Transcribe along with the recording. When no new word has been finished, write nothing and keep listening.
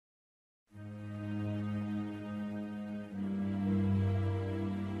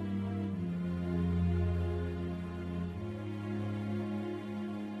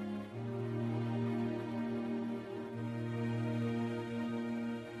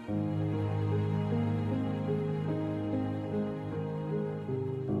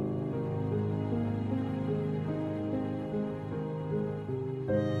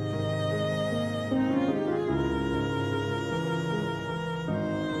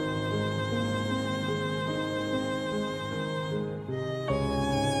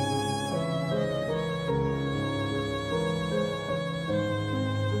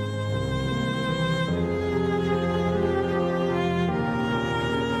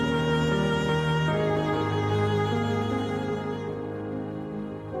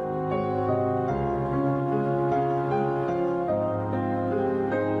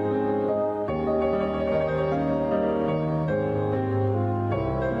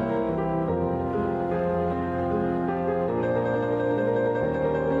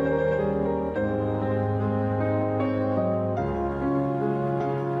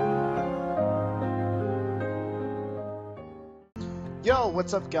Yo,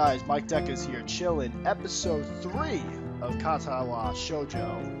 what's up guys? Mike Decca's here, chillin', episode 3 of Katawa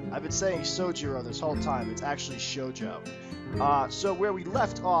Shoujo. I've been saying Sojiro this whole time, it's actually Shoujo. So where we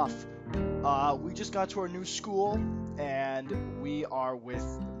left off, we just got to our new school, and we are with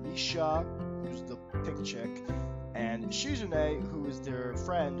Misha, who's the pink chick, and Shizune, who is their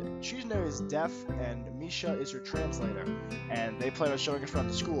friend. Shizune is deaf, and Misha is her translator, and they plan on showing us around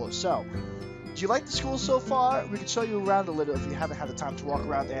the school. So, do you like the school so far? We can show you around a little if you haven't had the time to walk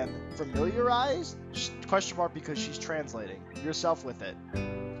around and familiarize? Question mark because she's translating. Yourself with it.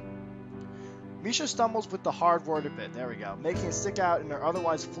 Misha stumbles with the hard word a bit. There we go. Making it stick out in her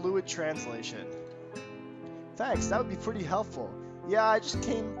otherwise fluid translation. Thanks, that would be pretty helpful. Yeah, I just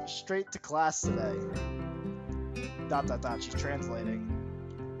came straight to class today. ... She's translating.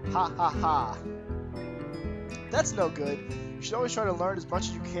 Ha ha ha. That's no good. You should always try to learn as much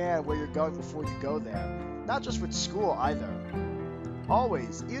as you can where you're going before you go there. Not just with school, either.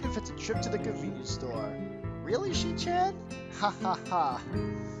 Always, even if it's a trip to the convenience store. Really, Shi-chan? Ha ha ha.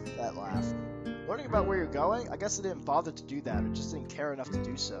 That laugh. Learning about where you're going? I guess I didn't bother to do that, or just didn't care enough to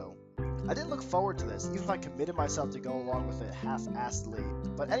do so. I didn't look forward to this, even if I committed myself to go along with it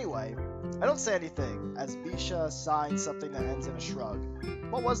half-assedly. But anyway, I don't say anything, as Misha signs something that ends in a shrug.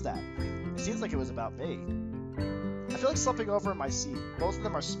 What was that? It seems like it was about me. I feel like slumping over in my seat. Both of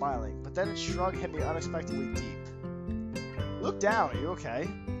them are smiling, but then its shrug hit me unexpectedly deep. Look down, are you okay?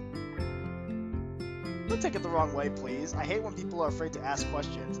 Don't take it the wrong way, please. I hate when people are afraid to ask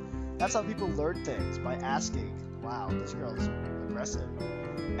questions. That's how people learn things, by asking. Wow, this girl is aggressive.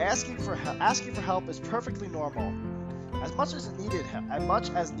 Asking for help is perfectly normal. As much as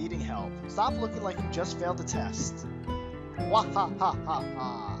needing help. Stop looking like you just failed the test. Wah ha ha ha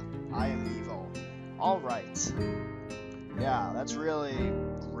ha. I am evil. Alright. Yeah, that's really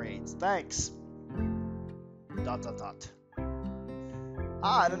great. Thanks. ...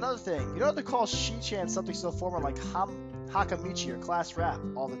 Ah, and another thing. You don't have to call Shi-chan something so formal like Hakamichi or class rap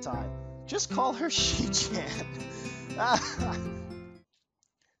all the time. Just call her Shi-chan.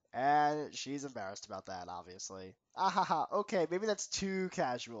 And she's embarrassed about that, obviously. Ahaha, okay, maybe that's too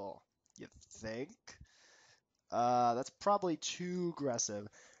casual. You think? That's probably too aggressive.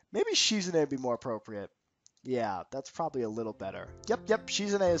 Maybe Shizune would be more appropriate. Yeah, that's probably a little better. Yep,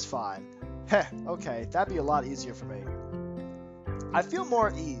 Shizune is fine. Heh, okay, that'd be a lot easier for me. I feel more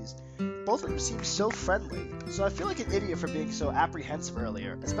at ease. Both of them seem so friendly, so I feel like an idiot for being so apprehensive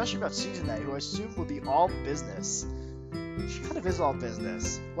earlier, especially about Shizune, who I assumed would be all business. She kind of is all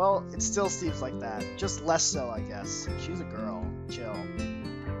business. Well, it still seems like that. Just less so, I guess. She's a girl. Chill.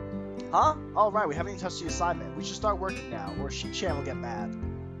 Huh? Alright, we haven't even touched the assignment. We should start working now, or Shi-chan will get mad.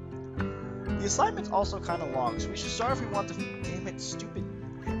 The assignment's also kind of long, so we should start if we want to... Damn it, stupid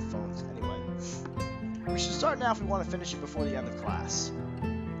headphones. Anyway. We should start now if we want to finish it before the end of class.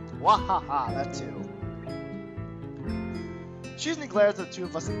 Wahaha, that too. Shizune glares at the two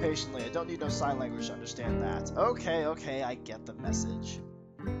of us impatiently. I don't need no sign language to understand that. Okay, I get the message.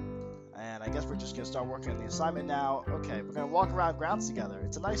 And I guess we're just gonna start working on the assignment now. Okay, we're gonna walk around grounds together.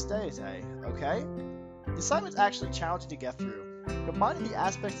 It's a nice day today, okay? The assignment's actually challenging to get through, combining the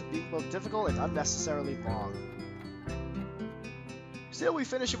aspects of being both difficult and unnecessarily long. Still, we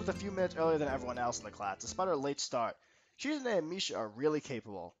finish it with a few minutes earlier than everyone else in the class, despite our late start. Shizune and Misha are really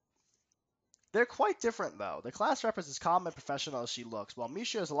capable. They're quite different, though. The class rep is as calm and professional as she looks, while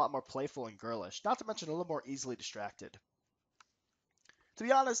Misha is a lot more playful and girlish, not to mention a little more easily distracted. To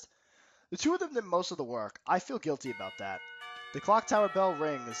be honest, the two of them did most of the work. I feel guilty about that. The clock tower bell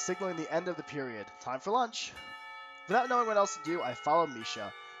rings, signaling the end of the period. Time for lunch. Without knowing what else to do, I follow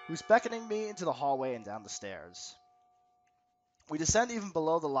Misha, who's beckoning me into the hallway and down the stairs. We descend even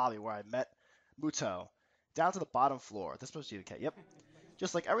below the lobby where I met Muto, down to the bottom floor. That's supposed to be the case. Yep.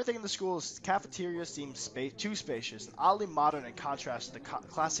 Just like everything in the school's cafeteria seems too spacious and oddly modern in contrast to the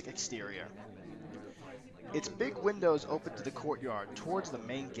classic exterior. Its big windows open to the courtyard towards the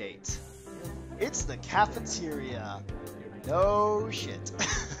main gate. It's the cafeteria. No shit.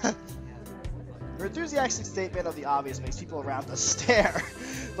 Her enthusiastic statement of the obvious makes people around us stare,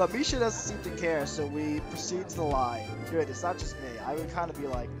 but Misha doesn't seem to care, so we proceed to the line. Good, it's not just me. I would kind of be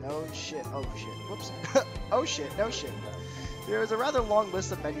like, no shit, oh shit, whoops, oh shit, no shit. There is a rather long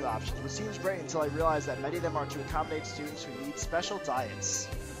list of menu options, which seems great until I realize that many of them are to accommodate students who need special diets.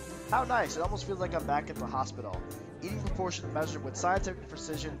 How nice, it almost feels like I'm back at the hospital, eating proportions measured with scientific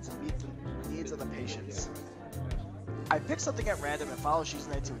precision to meet the needs of the patients. I pick something at random and follow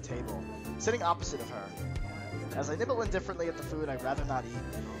Shizune to a table, sitting opposite of her. As I nibble indifferently at the food I'd rather not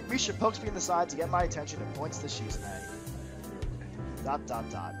eat, Misha pokes me in the side to get my attention and points to Shizune. ...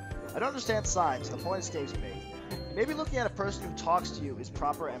 I don't understand signs, so the point escapes me. Maybe looking at a person who talks to you is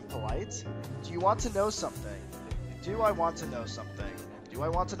proper and polite. Do you want to know something? Do I want to know something? Do I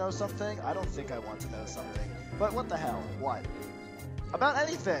want to know something? I don't think I want to know something. But what the hell? What? About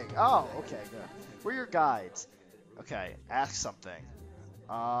anything! Oh, okay, good. We're your guides. Okay, ask something.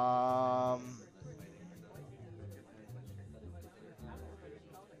 Well,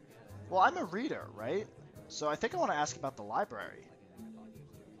 I'm a reader, right? So I think I want to ask about the library.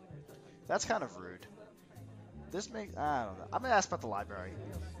 That's kind of rude. I don't know. I'm gonna ask about the library.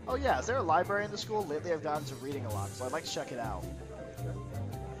 Oh yeah, is there a library in the school? Lately I've gotten to reading a lot, so I'd like to check it out.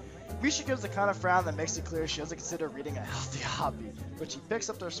 Misha gives the kind of frown that makes it clear she doesn't consider reading a healthy hobby, but she picks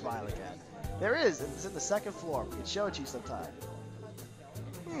up their smile again. There is, and it's in the second floor. We can show it to you sometime.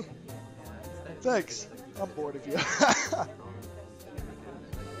 Thanks. I'm bored of you.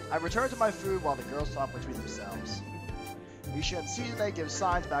 I return to my food while the girls talk between themselves. Misha and Suzume give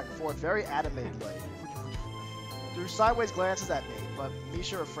signs back and forth very animatedly. Through sideways glances at me, but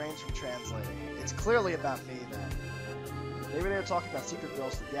Misha refrains from translating. It's clearly about me then. Maybe they were talking about secret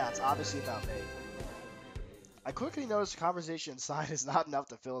ghosts. Yeah, it's obviously about me. I quickly notice the conversation inside is not enough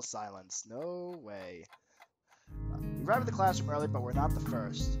to fill silence. No way. We arrived at the classroom early, but we're not the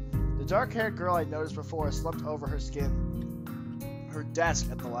first. The dark-haired girl I noticed before has slumped over her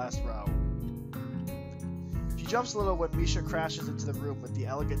desk at the last row. She jumps a little when Misha crashes into the room with the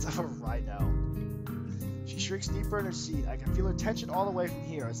elegance of a rhino. She shrinks deeper in her seat. I can feel her tension all the way from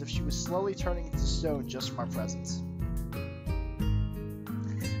here, as if she was slowly turning into stone just from our presence.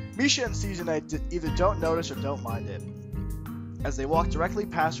 Misha and Suzume either don't notice or don't mind it, as they walk directly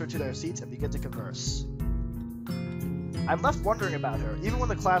past her to their seats and begin to converse. I'm left wondering about her, even when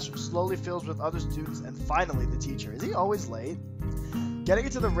the classroom slowly fills with other students and finally the teacher. Is he always late? Getting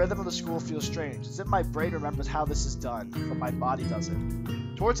into the rhythm of the school feels strange, as if my brain remembers how this is done, but my body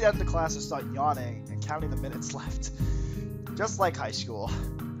doesn't. Towards the end of the class, I start yawning and counting the minutes left. Just like high school.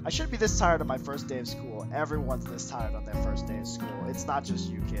 I shouldn't be this tired on my first day of school. Everyone's this tired on their first day of school. It's not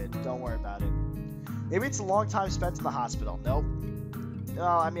just you, kid. Don't worry about it. Maybe it's a long time spent in the hospital. Nope. No,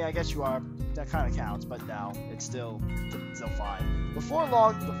 I mean, I guess you are. That kind of counts, but no, it's still fine. Before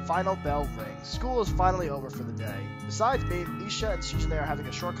long, the final bell rings. School is finally over for the day. Besides me, Misha and Suzume are having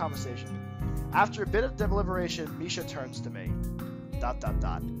a short conversation. After a bit of deliberation, Misha turns to me. ...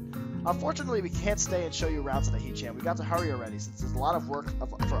 Unfortunately, we can't stay and show you around to the Hichan. We got to hurry already, since there's a lot of work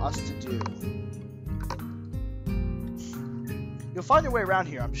for us to do. You'll find your way around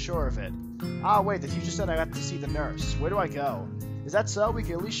here, I'm sure of it. Ah, wait, the teacher said I got to see the nurse. Where do I go? Is that so? We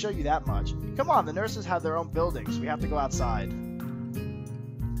can at least show you that much. Come on, the nurses have their own buildings. We have to go outside.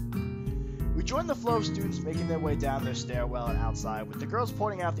 We join the flow of students making their way down their stairwell and outside, with the girls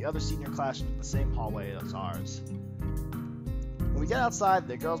pointing out the other senior classrooms in the same hallway as ours. When we get outside,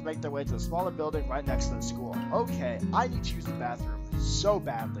 the girls make their way to the smaller building right next to the school. Okay, I need to use the bathroom so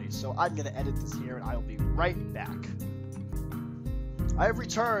badly, so I'm going to edit this here and I will be right back. I have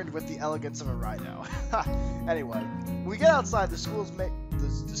returned with the elegance of a rhino. Anyway, when we get outside, the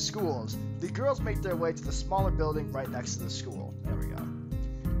girls make their way to the smaller building right next to the school. There we go.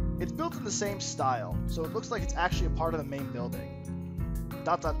 It's built in the same style, so it looks like it's actually a part of the main building. ...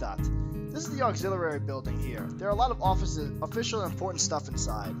 This is the auxiliary building here. There are a lot of offices, official and important stuff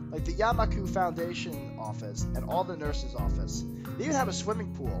inside, like the Yamaku Foundation office and all the nurses' office. They even have a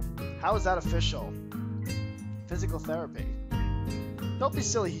swimming pool. How is that official? Physical therapy. Don't be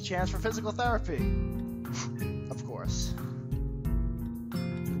silly, he chants for physical therapy. Of course.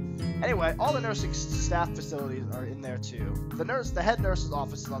 Anyway, all the nursing staff facilities are in there too. The head nurse's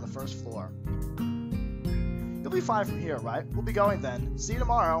office is on the first floor. You'll be fine from here, right? We'll be going then. See you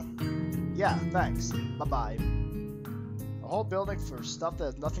tomorrow. Yeah, thanks. Bye-bye. A whole building for stuff that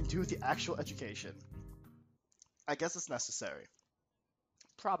has nothing to do with the actual education. I guess it's necessary.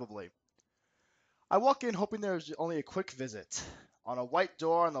 Probably. I walk in hoping there's only a quick visit. On a white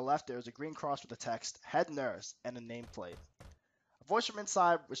door on the left, there is a green cross with the text, Head Nurse, and a nameplate. A voice from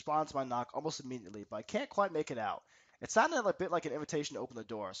inside responds to my knock almost immediately, but I can't quite make it out. It sounded a bit like an invitation to open the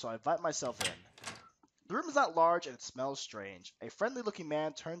door, so I invite myself in. The room is not large and it smells strange. A friendly-looking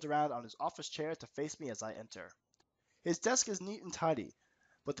man turns around on his office chair to face me as I enter. His desk is neat and tidy,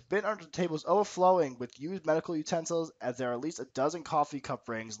 but the bin under the table is overflowing with used medical utensils, as there are at least a dozen coffee cup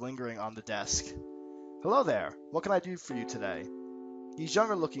rings lingering on the desk. Hello there. What can I do for you today? He's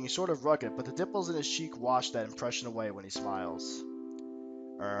younger looking, sort of rugged, but the dimples in his cheek wash that impression away when he smiles.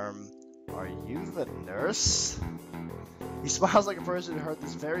 Are you the nurse? He smiles like a person who heard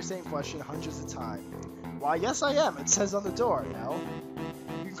this very same question hundreds of times. Why, yes I am. It says on the door, you know?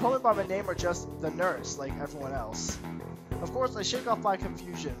 You can call me by my name or just the nurse, like everyone else. Of course, I shake off my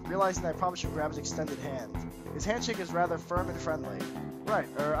confusion, realizing I probably should grab his extended hand. His handshake is rather firm and friendly. Right,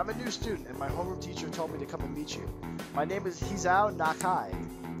 I'm a new student, and my homeroom teacher told me to come and meet you. My name is Hisao Nakai.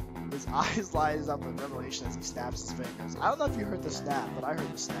 His eyes light up with revelation as he snaps his fingers. I don't know if you heard the snap, but I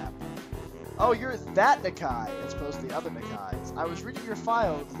heard the snap. Oh, you're that Nakai, as opposed to the other Nakais. I was reading your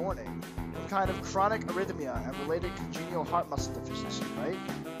file in the morning. Some kind of chronic arrhythmia and related congenital heart muscle deficiency, right?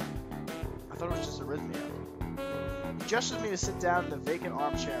 I thought it was just arrhythmia. He gestures me to sit down in the vacant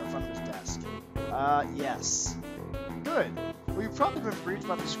armchair in front of his desk. Yes. Good. Well, you've probably been briefed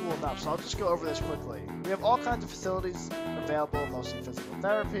about the school enough, so I'll just go over this quickly. We have all kinds of facilities available, mostly physical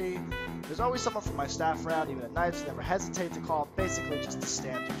therapy. There's always someone from my staff around, even at nights. Never hesitate to call. Basically, just the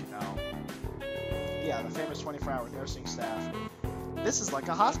standard, you know. Yeah, the famous 24-hour nursing staff. This is like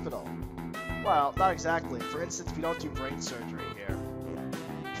a hospital. Well, not exactly. For instance, we don't do brain surgery here.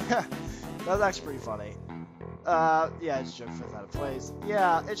 That's actually pretty funny. Yeah, it's a joke for out of place.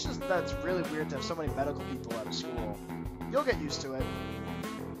 Yeah, it's just that it's really weird to have so many medical people at a school. You'll get used to it.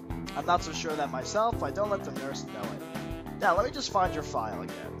 I'm not so sure of that myself, but I don't let the nurse know it. Now, let me just find your file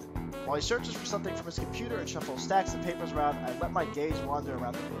again. While he searches for something from his computer and shuffles stacks of papers around, I let my gaze wander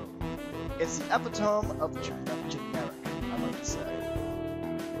around the room. It's the epitome of generic, I like to say.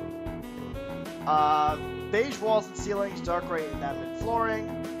 Beige walls and ceilings, dark gray laminate flooring.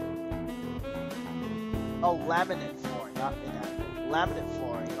 Oh, laminate flooring, not inanimate. Laminate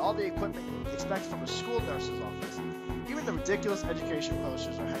flooring, and all the equipment you expect from a school nurse's office. Even the ridiculous education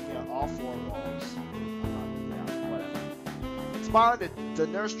posters are hanging on all four walls. Yeah, whatever. Smiling, the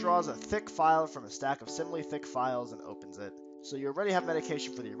nurse draws a thick file from a stack of similarly thick files and opens it. So you already have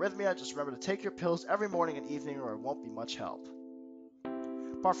medication for the arrhythmia, just remember to take your pills every morning and evening or it won't be much help.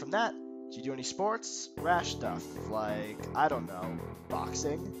 Apart from that, do you do any sports? Rash stuff, like, I don't know,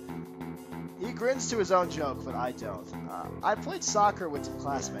 boxing? He grins to his own joke, but I don't. I played soccer with some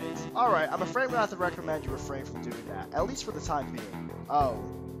classmates. Alright, I'm afraid we're going to have to recommend you refrain from doing that, at least for the time being. Oh.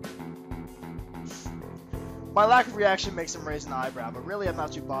 My lack of reaction makes him raise an eyebrow, but really I'm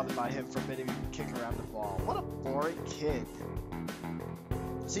not too bothered by him forbidding me to kick around the ball. What a boring kid.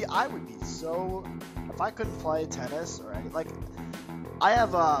 See, I would be so... If I couldn't play tennis or anything, like... I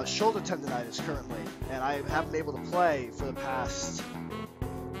have shoulder tendonitis currently, and I haven't been able to play for the past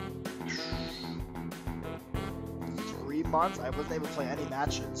 3 months. I wasn't able to play any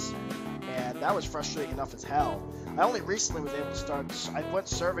matches, and that was frustrating enough as hell. I only recently was able to start. I went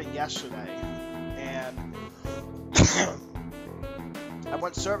serving yesterday, and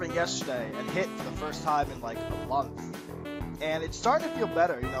and hit for the first time in like a month, and it's starting to feel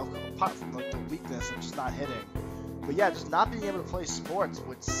better. You know, apart from like the weakness of just not hitting. But yeah, just not being able to play sports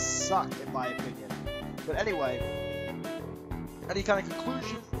would suck, in my opinion. But anyway, any kind of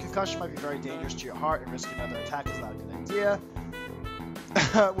concussion might be very dangerous to your heart, and risking another attack is not a good idea.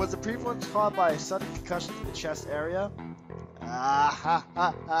 Was the prevalence caused by a sudden concussion to the chest area?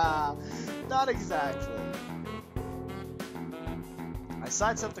 Not exactly. I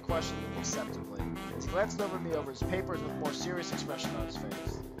sidestepped the question acceptably. He glanced over me over his papers with a more serious expression on his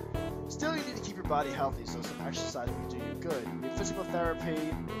face. Still, you need to keep your body healthy, so some exercise will do you good. You need physical therapy,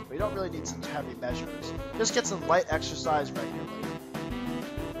 but you don't really need some heavy measures. Just get some light exercise regularly.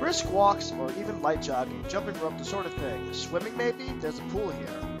 Brisk walks, or even light jogging, jumping rope, the sort of thing. Swimming, maybe? There's a pool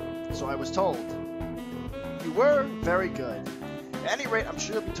here. So I was told. You were very good. At any rate, I'm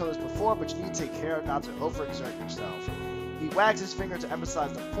sure you'll be told this before, but you need to take care not to overexert yourself. He wags his finger to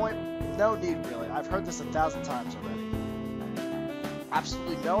emphasize the point. No need, really. I've heard this 1,000 times already.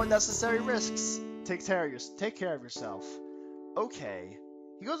 Absolutely no unnecessary risks. Take care of yourself. Okay.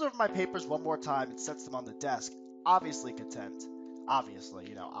 He goes over my papers one more time and sets them on the desk. Obviously content.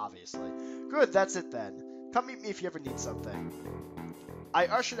 Obviously. Good, that's it then. Come meet me if you ever need something. I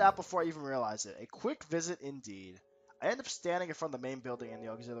ushered out before I even realized it. A quick visit indeed. I end up standing in front of the main building and the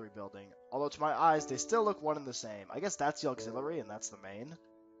auxiliary building. Although to my eyes, they still look one and the same. I guess that's the auxiliary and that's the main.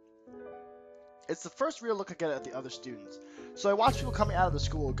 It's the first real look I get at the other students. So I watch people coming out of the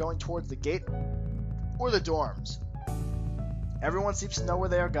school, going towards the gate or the dorms. Everyone seems to know where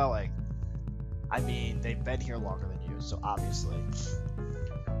they are going. I mean, they've been here longer than you, so obviously.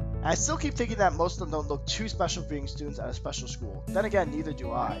 And I still keep thinking that most of them don't look too special for being students at a special school. Then again, neither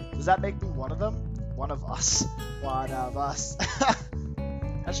do I. Does that make me one of them? One of us. One of us.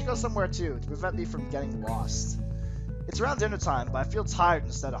 I should go somewhere too, to prevent me from getting lost. It's around dinner time, but I feel tired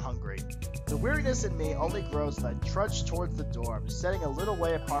instead of hungry. The weariness in me only grows as I trudge towards the dorm, setting a little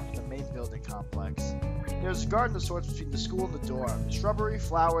way apart from the main building complex. There's a garden of sorts between the school and the dorm, shrubbery,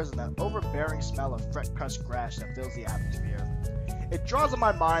 flowers, and that overbearing smell of fresh grass that fills the atmosphere. It draws on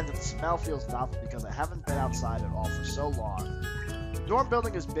my mind that the smell feels novel because I haven't been outside at all for so long. The dorm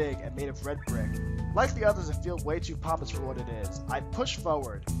building is big and made of red brick. Like the others, it feels way too pompous for what it is. I push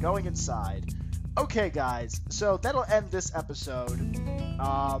forward, going inside. Okay, guys, so that'll end this episode.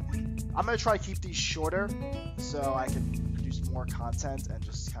 I'm going to try to keep these shorter so I can produce more content and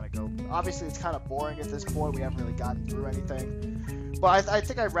just kind of go. Obviously, it's kind of boring at this point. We haven't really gotten through anything. But I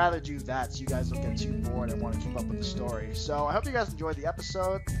think I'd rather do that so you guys don't get too bored and want to keep up with the story. So I hope you guys enjoyed the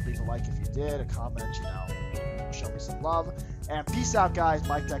episode. Leave a like if you did, a comment, show me some love. And peace out, guys.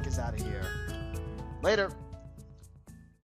 Mike Deck is out of here. Later.